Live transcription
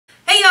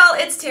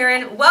it's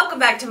Taren. Welcome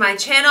back to my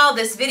channel.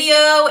 This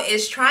video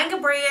is trying a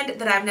brand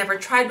that I've never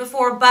tried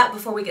before, but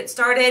before we get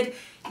started,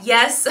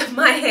 yes,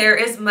 my hair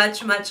is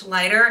much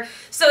lighter.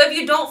 So if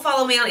you don't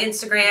follow me on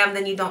Instagram,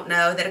 then you don't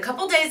know that a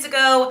couple days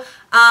ago,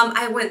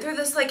 I went through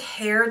this like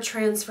hair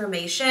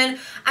transformation.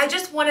 I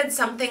just wanted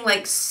something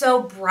like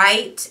so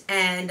bright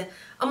and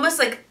almost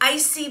like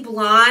icy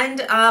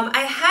blonde. I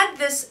had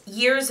this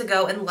years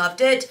ago and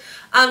loved it.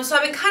 So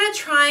I've been kind of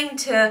trying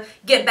to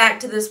get back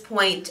to this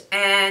point,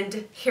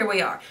 and here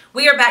we are.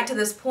 We are back to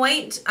this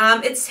point.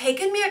 It's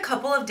taken me a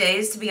couple of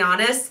days, to be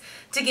honest,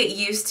 to get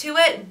used to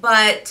it,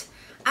 but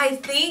I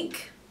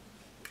think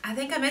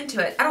I'm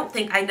into it.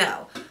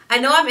 I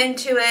know I'm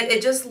into it.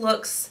 It just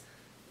looks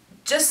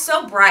just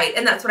so bright,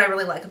 and that's what I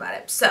really like about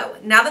it. So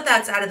now that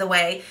that's out of the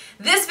way,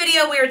 this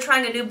video we are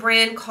trying a new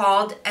brand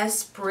called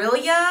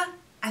Esprlia.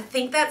 I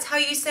think that's how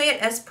you say it,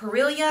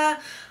 Esprlia.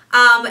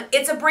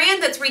 It's a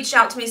brand that's reached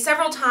out to me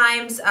several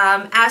times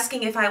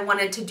asking if I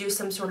wanted to do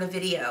some sort of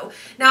video.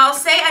 Now I'll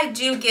say I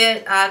do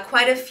get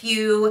quite a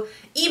few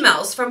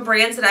emails from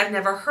brands that I've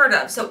never heard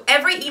of. So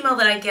every email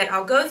that I get,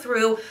 I'll go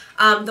through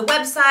the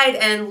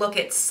website and look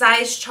at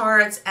size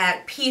charts,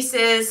 at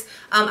pieces.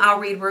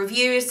 I'll read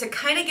reviews to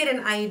kind of get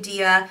an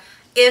idea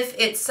if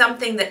it's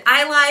something that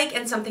I like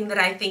and something that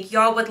I think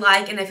y'all would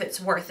like, and if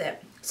it's worth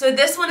it. So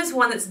this one is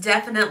one that's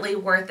definitely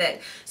worth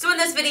it. So in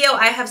this video,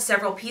 I have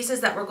several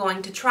pieces that we're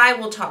going to try.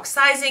 We'll talk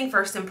sizing,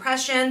 first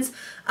impressions.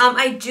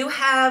 I do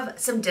have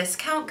some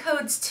discount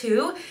codes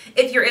too,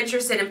 if you're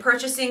interested in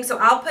purchasing. So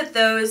I'll put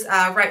those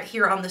right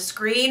here on the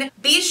screen.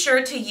 Be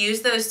sure to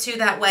use those too.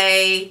 That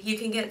way you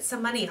can get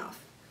some money off.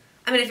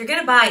 I mean, if you're going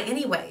to buy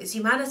anyways,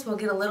 you might as well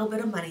get a little bit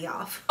of money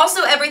off.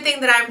 Also,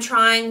 everything that I'm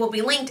trying will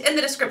be linked in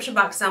the description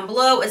box down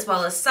below, as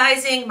well as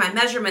sizing, my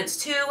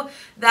measurements too.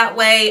 That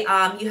way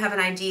you have an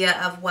idea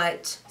of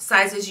what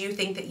sizes you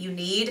think that you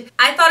need.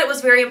 I thought it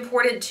was very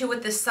important too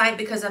with this site,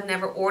 because I've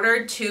never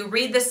ordered, to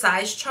read the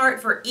size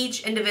chart for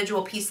each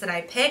individual piece that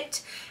I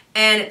picked,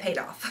 and it paid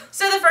off.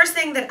 So the first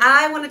thing that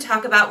I want to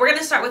talk about, we're going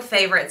to start with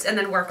favorites and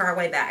then work our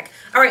way back.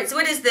 All right, so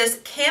it is this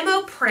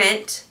camo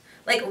print,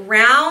 like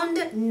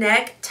round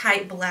neck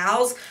type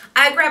blouse.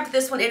 I grabbed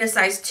this one in a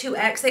size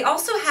 2X. They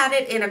also had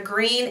it in a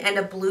green and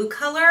a blue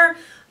color,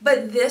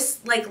 but this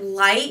like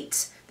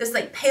light, this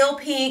like pale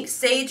pink,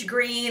 sage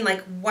green,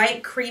 like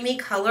white creamy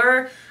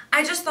color,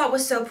 I just thought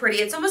was so pretty.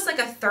 It's almost like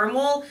a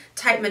thermal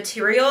type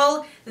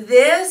material.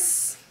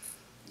 This,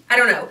 I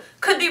don't know,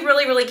 could be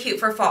really cute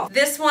for fall.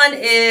 This one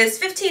is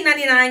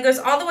 $15.99, goes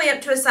all the way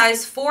up to a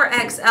size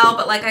 4XL,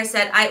 but like I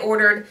said, I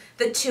ordered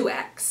the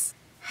 2X.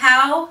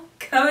 How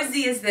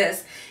cozy is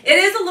this? It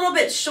is a little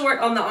bit short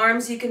on the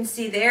arms, you can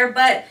see there,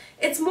 but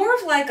it's more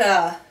of like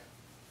a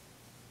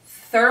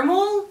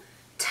thermal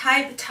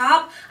type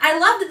top. I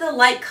loved the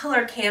light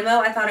color camo.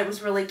 I thought it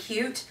was really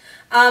cute.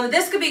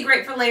 This could be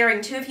great for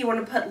layering too if you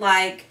want to put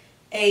like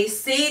a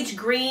sage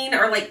green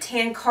or like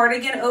tan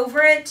cardigan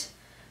over it.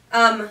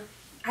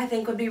 I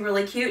think would be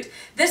really cute.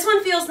 This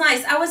one feels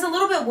nice. I was a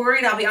little bit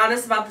worried, I'll be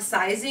honest, about the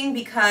sizing,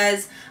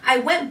 because I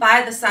went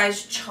by the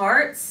size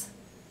charts,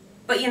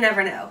 but you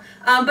never know.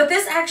 But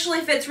this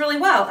actually fits really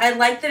well. I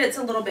like that it's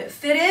a little bit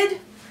fitted,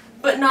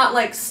 but not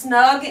like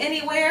snug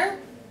anywhere.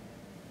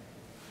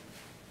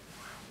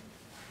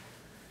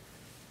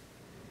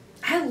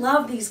 I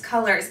love these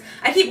colors.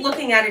 I keep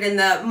looking at it in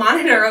the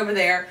monitor over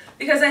there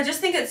because I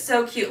just think it's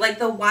so cute. Like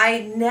the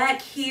wide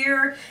neck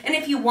here, and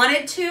if you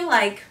wanted to,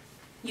 like,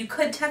 you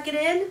could tuck it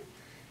in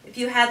if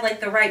you had like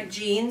the right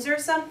jeans or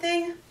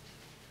something.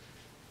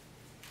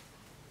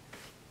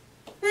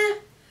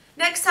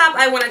 Next top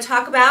I want to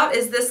talk about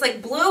is this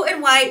like blue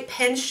and white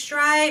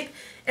pinstripe.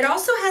 It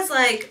also has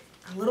like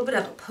a little bit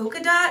of a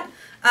polka dot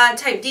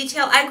type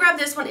detail. I grabbed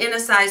this one in a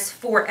size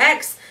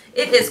 4X.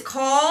 It is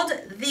called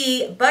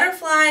the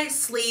butterfly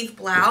sleeve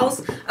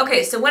blouse.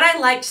 Okay, so what I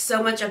liked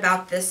so much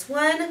about this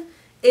one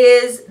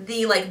is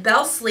the like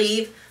bell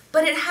sleeve,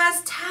 but it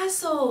has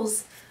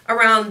tassels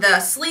around the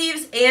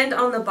sleeves and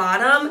on the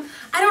bottom.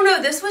 I don't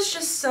know, this was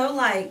just so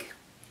like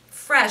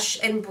fresh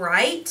and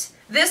bright.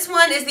 This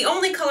one is the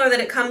only color that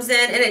it comes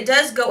in, and it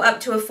does go up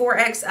to a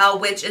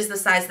 4XL, which is the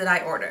size that I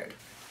ordered.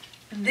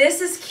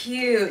 This is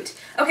cute.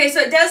 Okay,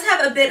 so it does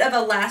have a bit of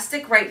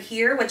elastic right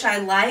here, which I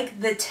like.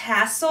 The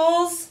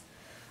tassels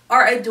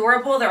are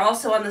adorable. They're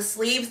also on the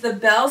sleeves. The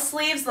bell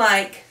sleeves,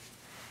 like,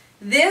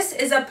 this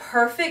is a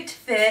perfect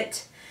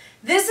fit.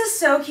 This is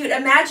so cute.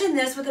 Imagine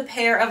this with a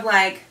pair of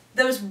like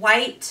those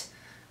white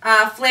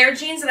flare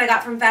jeans that I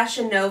got from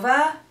Fashion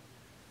Nova.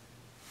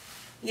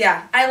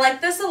 Yeah, I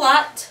like this a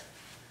lot.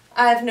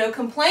 I have no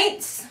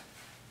complaints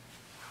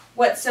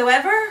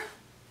whatsoever.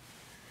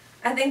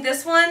 I think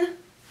this one,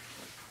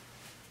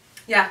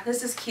 yeah,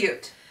 this is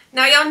cute.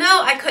 Now y'all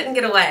know I couldn't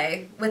get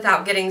away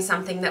without getting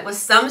something that was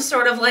some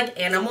sort of like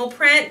animal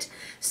print.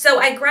 So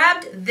I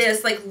grabbed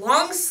this like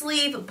long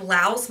sleeve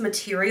blouse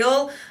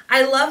material.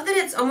 I love that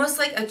it's almost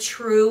like a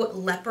true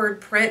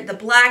leopard print. The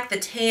black, the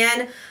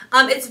tan,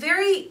 it's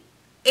very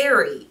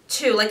airy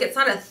too. Like it's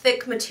not a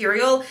thick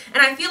material,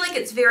 and I feel like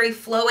it's very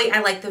flowy.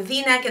 I like the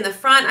V-neck in the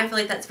front. I feel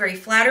like that's very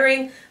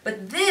flattering,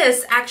 but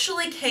this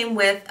actually came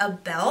with a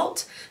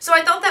belt. So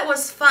I thought that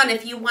was fun.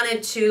 If you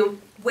wanted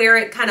to wear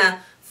it kind of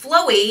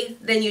flowy,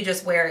 then you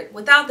just wear it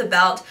without the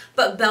belt,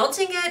 but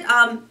belting it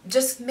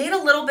just made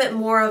a little bit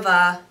more of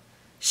a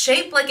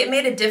shape. Like it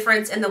made a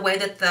difference in the way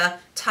that the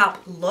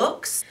top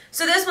looks.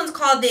 So this one's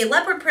called the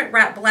leopard print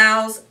wrap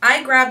blouse.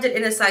 I grabbed it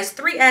in a size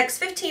 3X,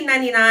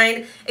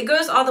 $15.99. It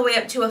goes all the way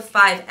up to a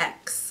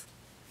 5X.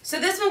 So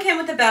this one came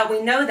with a belt,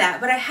 we know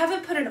that, but I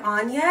haven't put it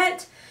on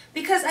yet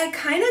because I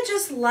kind of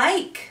just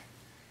like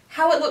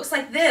how it looks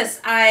like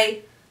this.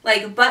 I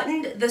like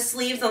buttoned the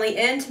sleeves on the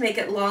end to make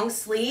it long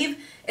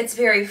sleeve. It's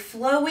very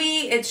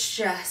flowy. It's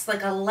just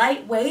like a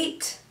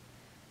lightweight.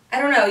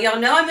 I don't know. Y'all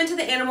know I'm into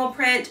the animal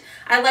print.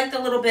 I like the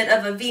little bit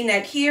of a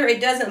V-neck here. It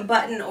doesn't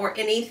button or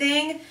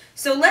anything.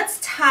 So let's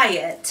tie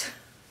it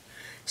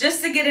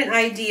just to get an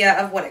idea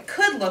of what it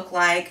could look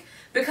like,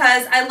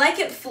 because I like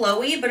it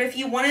flowy, but if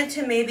you wanted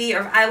to maybe, or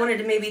if I wanted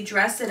to maybe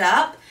dress it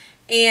up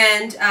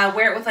and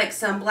wear it with like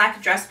some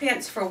black dress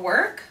pants for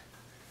work,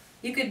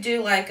 you could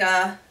do like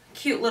a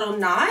cute little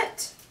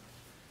knot.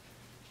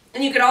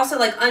 And you could also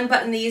like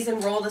unbutton these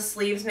and roll the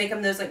sleeves, make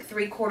them those like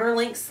 3/4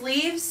 length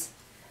sleeves.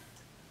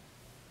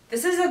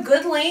 This is a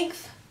good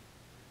length,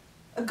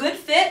 a good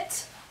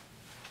fit.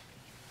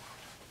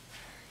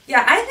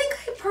 Yeah, I think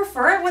I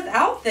prefer it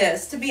without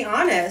this, to be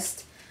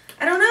honest.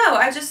 I don't know,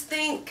 I just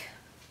think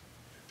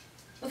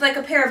with like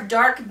a pair of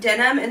dark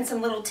denim and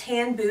some little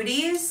tan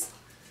booties,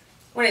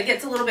 when it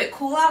gets a little bit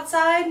cool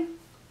outside,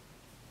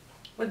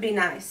 would be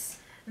nice.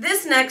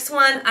 This next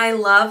one I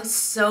love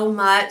so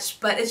much,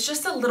 but it's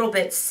just a little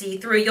bit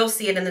see-through. You'll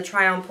see it in the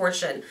try-on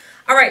portion.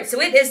 All right, so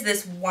it is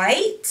this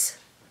white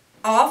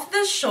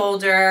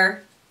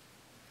off-the-shoulder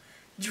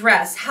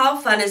dress. How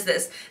fun is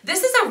this?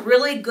 This is a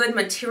really good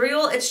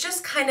material. It's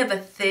just kind of a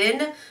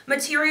thin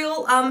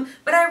material,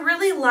 but I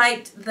really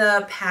liked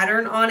the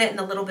pattern on it and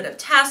the little bit of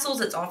tassels.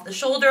 It's off the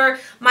shoulder.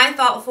 My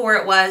thought for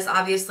it was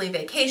obviously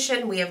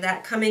vacation. We have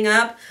that coming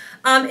up.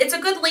 It's a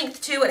good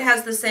length too. It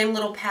has the same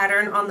little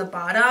pattern on the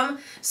bottom.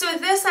 So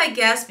this, I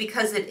guess,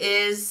 because it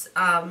is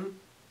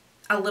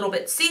a little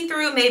bit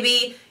see-through,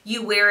 maybe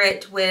you wear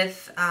it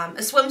with a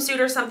swimsuit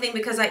or something,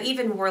 because I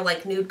even wore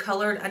like nude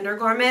colored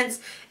undergarments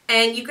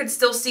and you could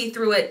still see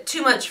through it.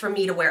 Too much for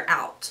me to wear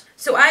out.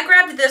 So I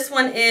grabbed this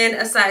one in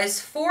a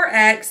size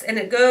 4X and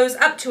it goes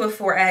up to a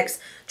 4X,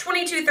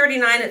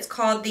 $22.39. It's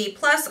called the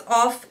Plus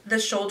Off the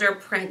Shoulder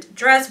Print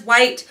Dress.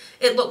 White,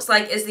 it looks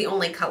like, is the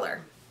only color.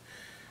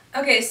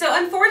 Okay, so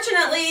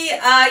unfortunately,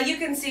 you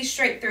can see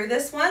straight through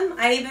this one.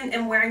 I even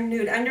am wearing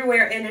nude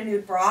underwear and a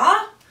nude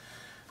bra.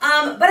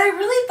 But I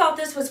really thought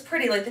this was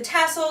pretty, like the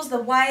tassels, the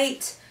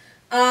white.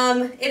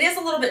 It is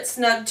a little bit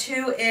snug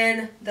too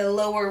in the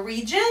lower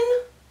region,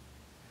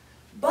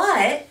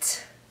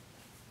 but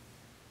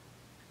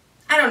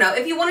I don't know.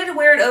 If you wanted to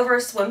wear it over a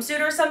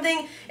swimsuit or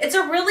something, it's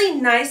a really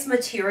nice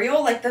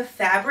material. Like the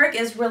fabric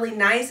is really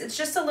nice. It's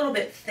just a little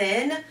bit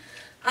thin,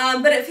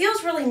 but it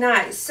feels really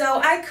nice.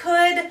 So I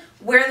could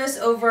wear this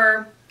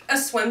over a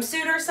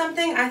swimsuit or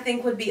something. I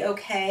think would be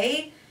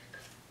okay.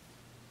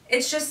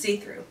 It's just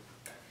see-through.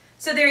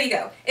 So there you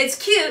go. It's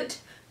cute,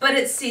 but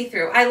it's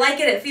see-through. I like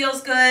it. It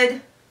feels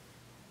good.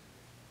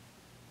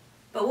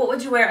 But what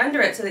would you wear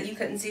under it so that you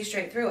couldn't see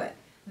straight through it?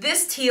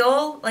 This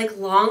teal, like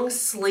long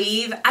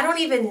sleeve, I don't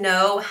even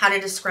know how to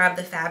describe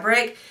the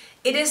fabric.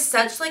 It is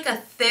such like a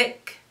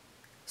thick,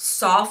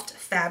 soft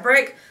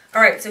fabric.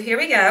 All right, so here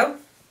we go.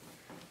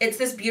 It's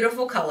this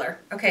beautiful color.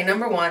 Okay,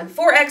 number one.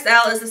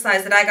 4XL is the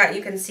size that I got,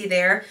 you can see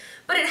there.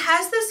 But it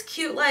has this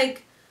cute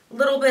like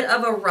little bit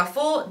of a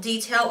ruffle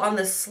detail on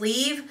the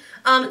sleeve.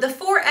 The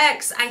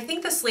 4X, I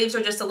think the sleeves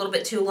are just a little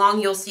bit too long.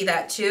 You'll see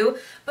that too.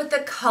 But the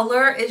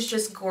color is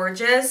just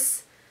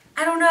gorgeous.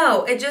 I don't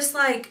know. It just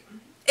like,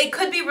 it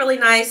could be really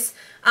nice,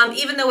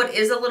 even though it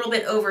is a little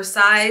bit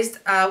oversized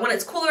when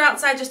it's cooler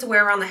outside, just to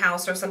wear around the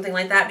house or something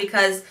like that,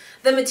 because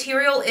the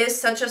material is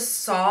such a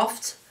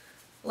soft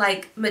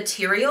like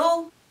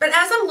material. But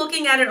as I'm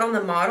looking at it on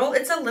the model,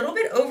 it's a little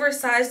bit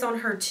oversized on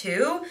her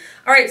too.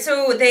 All right,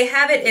 so they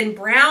have it in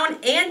brown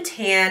and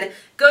tan.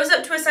 Goes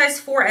up to a size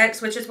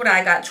 4X, which is what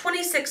I got,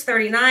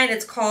 $26.39.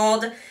 It's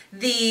called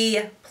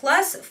the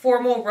Plus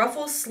Formal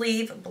Ruffle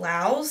Sleeve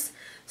Blouse.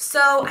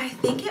 So I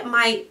think it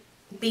might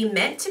be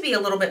meant to be a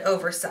little bit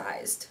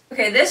oversized.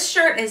 Okay, this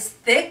shirt is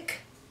thick,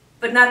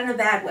 but not in a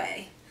bad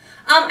way.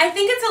 I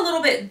think it's a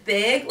little bit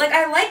big. Like,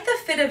 I like the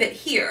fit of it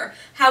here,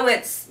 how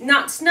it's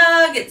not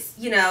snug, it's,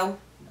 you know,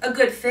 a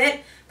good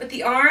fit, but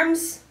the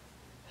arms,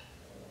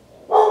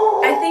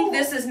 I think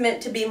this is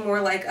meant to be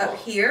more like up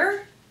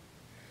here.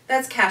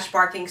 That's Cash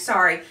barking,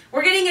 sorry.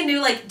 We're getting a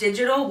new like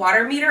digital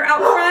water meter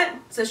out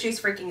front, so she's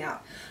freaking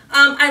out.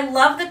 I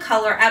love the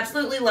color,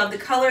 absolutely love the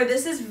color.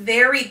 This is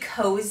very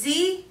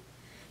cozy,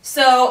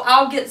 so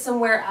I'll get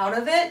some wear out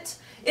of it.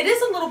 It is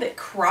a little bit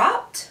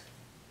cropped.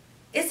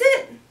 Is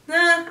it?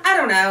 I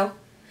don't know.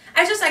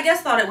 I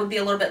guess thought it would be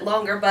a little bit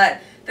longer,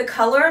 but The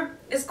color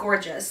is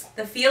gorgeous.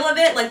 The feel of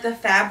it, like the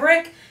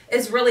fabric,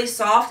 is really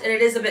soft and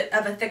it is a bit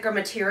of a thicker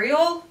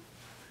material.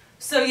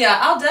 So yeah,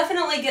 I'll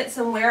definitely get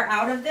some wear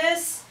out of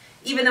this,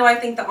 even though I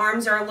think the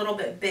arms are a little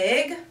bit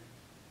big.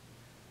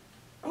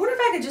 I wonder if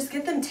I could just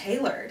get them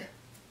tailored.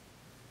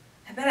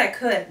 I bet I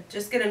could.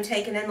 Just get them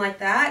taken in like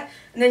that.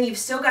 And then you've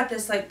still got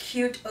this like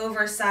cute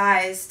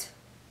oversized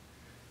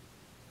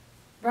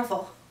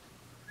ruffle.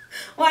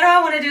 Why do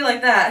I want to do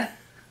like that?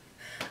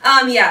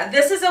 Yeah,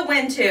 this is a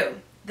win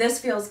too. This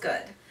feels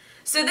good.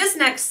 So this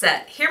next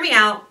set, hear me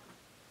out.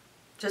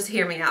 Just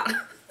hear me out.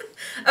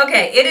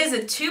 Okay, it is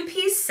a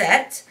two-piece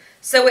set.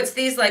 So it's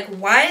these like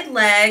wide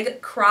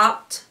leg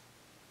cropped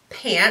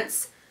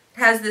pants.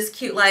 It has this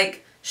cute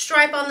like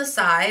stripe on the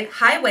side,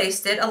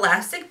 high-waisted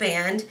elastic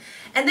band,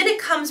 and then it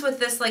comes with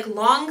this like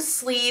long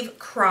sleeve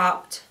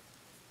cropped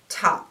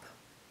top.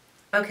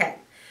 Okay,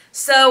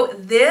 so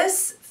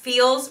this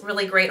feels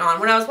really great on.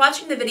 When I was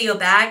watching the video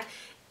back,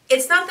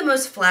 it's not the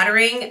most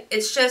flattering,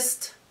 it's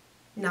just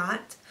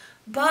not,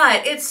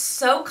 but it's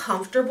so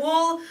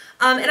comfortable,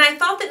 and I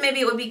thought that maybe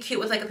it would be cute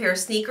with like a pair of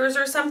sneakers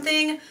or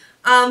something,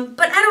 but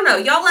I don't know.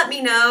 Y'all let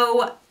me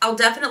know. I'll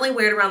definitely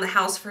wear it around the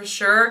house for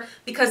sure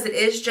because it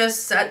is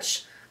just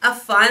such a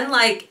fun,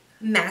 like,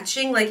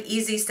 matching, like,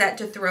 easy set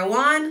to throw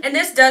on. And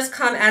this does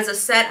come as a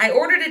set. I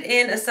ordered it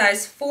in a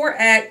size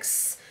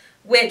 4X,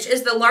 which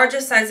is the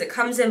largest size it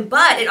comes in,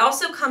 but it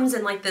also comes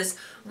in like this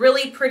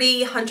really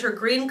pretty hunter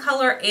green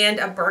color and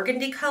a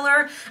burgundy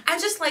color. I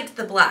just liked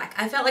the black.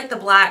 I felt like the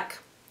black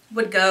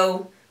would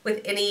go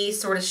with any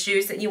sort of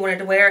shoes that you wanted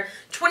to wear.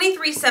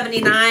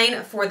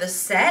 $23.79 for the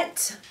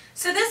set.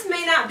 So this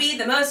may not be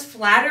the most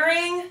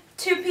flattering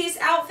two-piece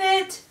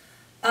outfit,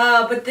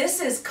 but this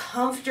is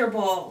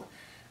comfortable.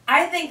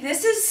 I think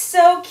this is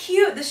so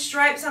cute. The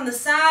stripes on the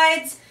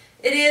sides.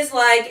 It is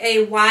like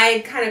a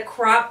wide kind of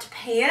cropped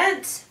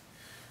pant.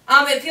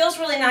 It feels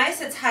really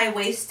nice. It's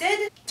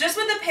high-waisted. Just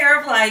with a pair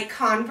of like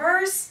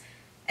Converse,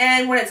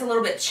 and when it's a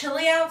little bit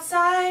chilly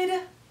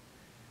outside,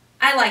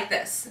 I like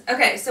this.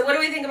 Okay, so what do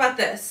we think about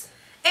this?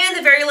 And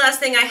the very last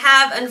thing I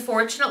have,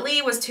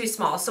 unfortunately, was too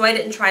small, so I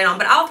didn't try it on,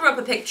 but I'll throw up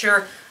a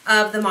picture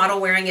of the model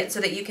wearing it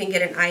so that you can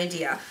get an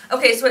idea.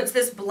 Okay, so it's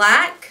this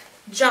black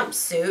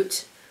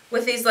jumpsuit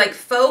with these like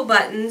faux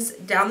buttons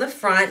down the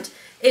front.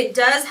 It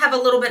does have a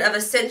little bit of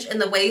a cinch in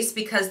the waist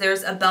because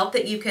there's a belt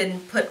that you can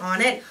put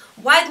on it.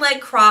 Wide leg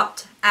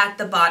cropped at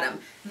the bottom.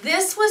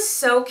 This was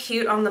so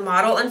cute on the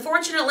model.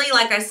 Unfortunately,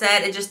 like I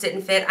said, it just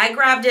didn't fit. I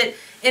grabbed it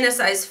in a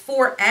size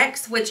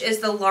 4X, which is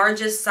the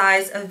largest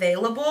size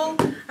available.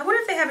 I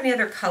wonder if they have any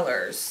other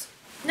colors.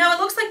 No, it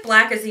looks like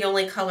black is the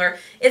only color.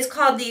 It's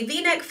called the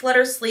V-neck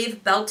flutter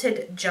sleeve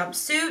belted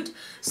jumpsuit.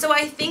 So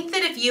I think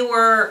that if you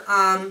were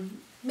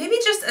maybe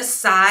just a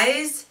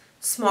size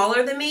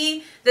smaller than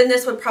me, then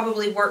this would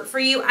probably work for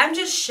you. I'm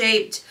just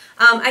shaped.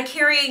 I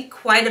carry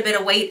quite a bit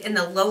of weight in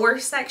the lower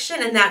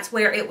section, and that's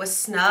where it was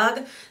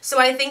snug. So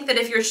I think that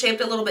if you're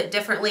shaped a little bit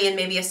differently and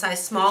maybe a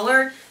size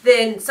smaller,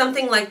 then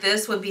something like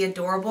this would be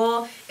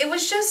adorable. It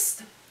was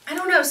just, I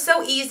don't know,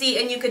 so easy,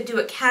 and you could do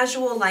it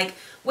casual, like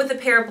with a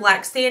pair of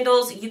black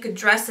sandals. You could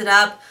dress it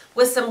up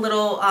with some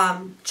little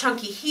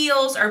chunky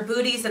heels or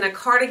booties and a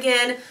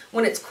cardigan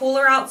when it's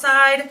cooler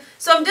outside.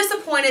 So I'm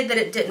disappointed that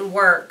it didn't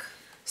work.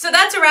 So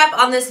that's a wrap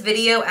on this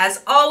video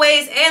as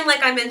always, and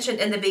like I mentioned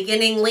in the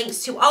beginning,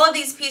 links to all of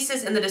these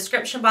pieces in the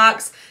description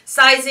box,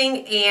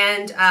 sizing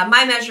and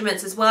my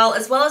measurements as well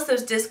as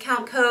those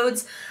discount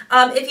codes.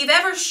 If you've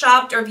ever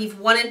shopped or if you've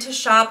wanted to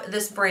shop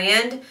this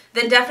brand,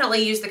 then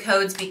definitely use the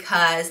codes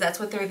because that's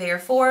what they're there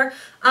for.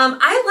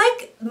 I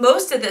like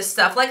most of this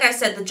stuff. Like I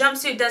said, the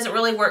jumpsuit doesn't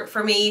really work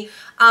for me,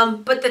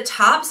 but the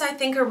tops I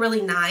think are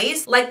really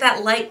nice. Like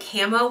that light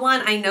camo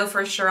one, I know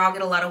for sure I'll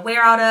get a lot of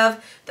wear out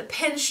of. The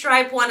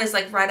pinstripe one is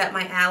like right up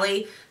my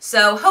alley.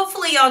 So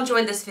hopefully y'all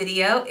enjoyed this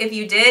video. If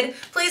you did,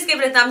 please give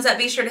it a thumbs up.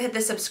 Be sure to hit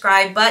the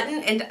subscribe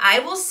button, and I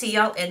will see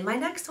y'all in my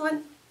next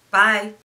one. Bye.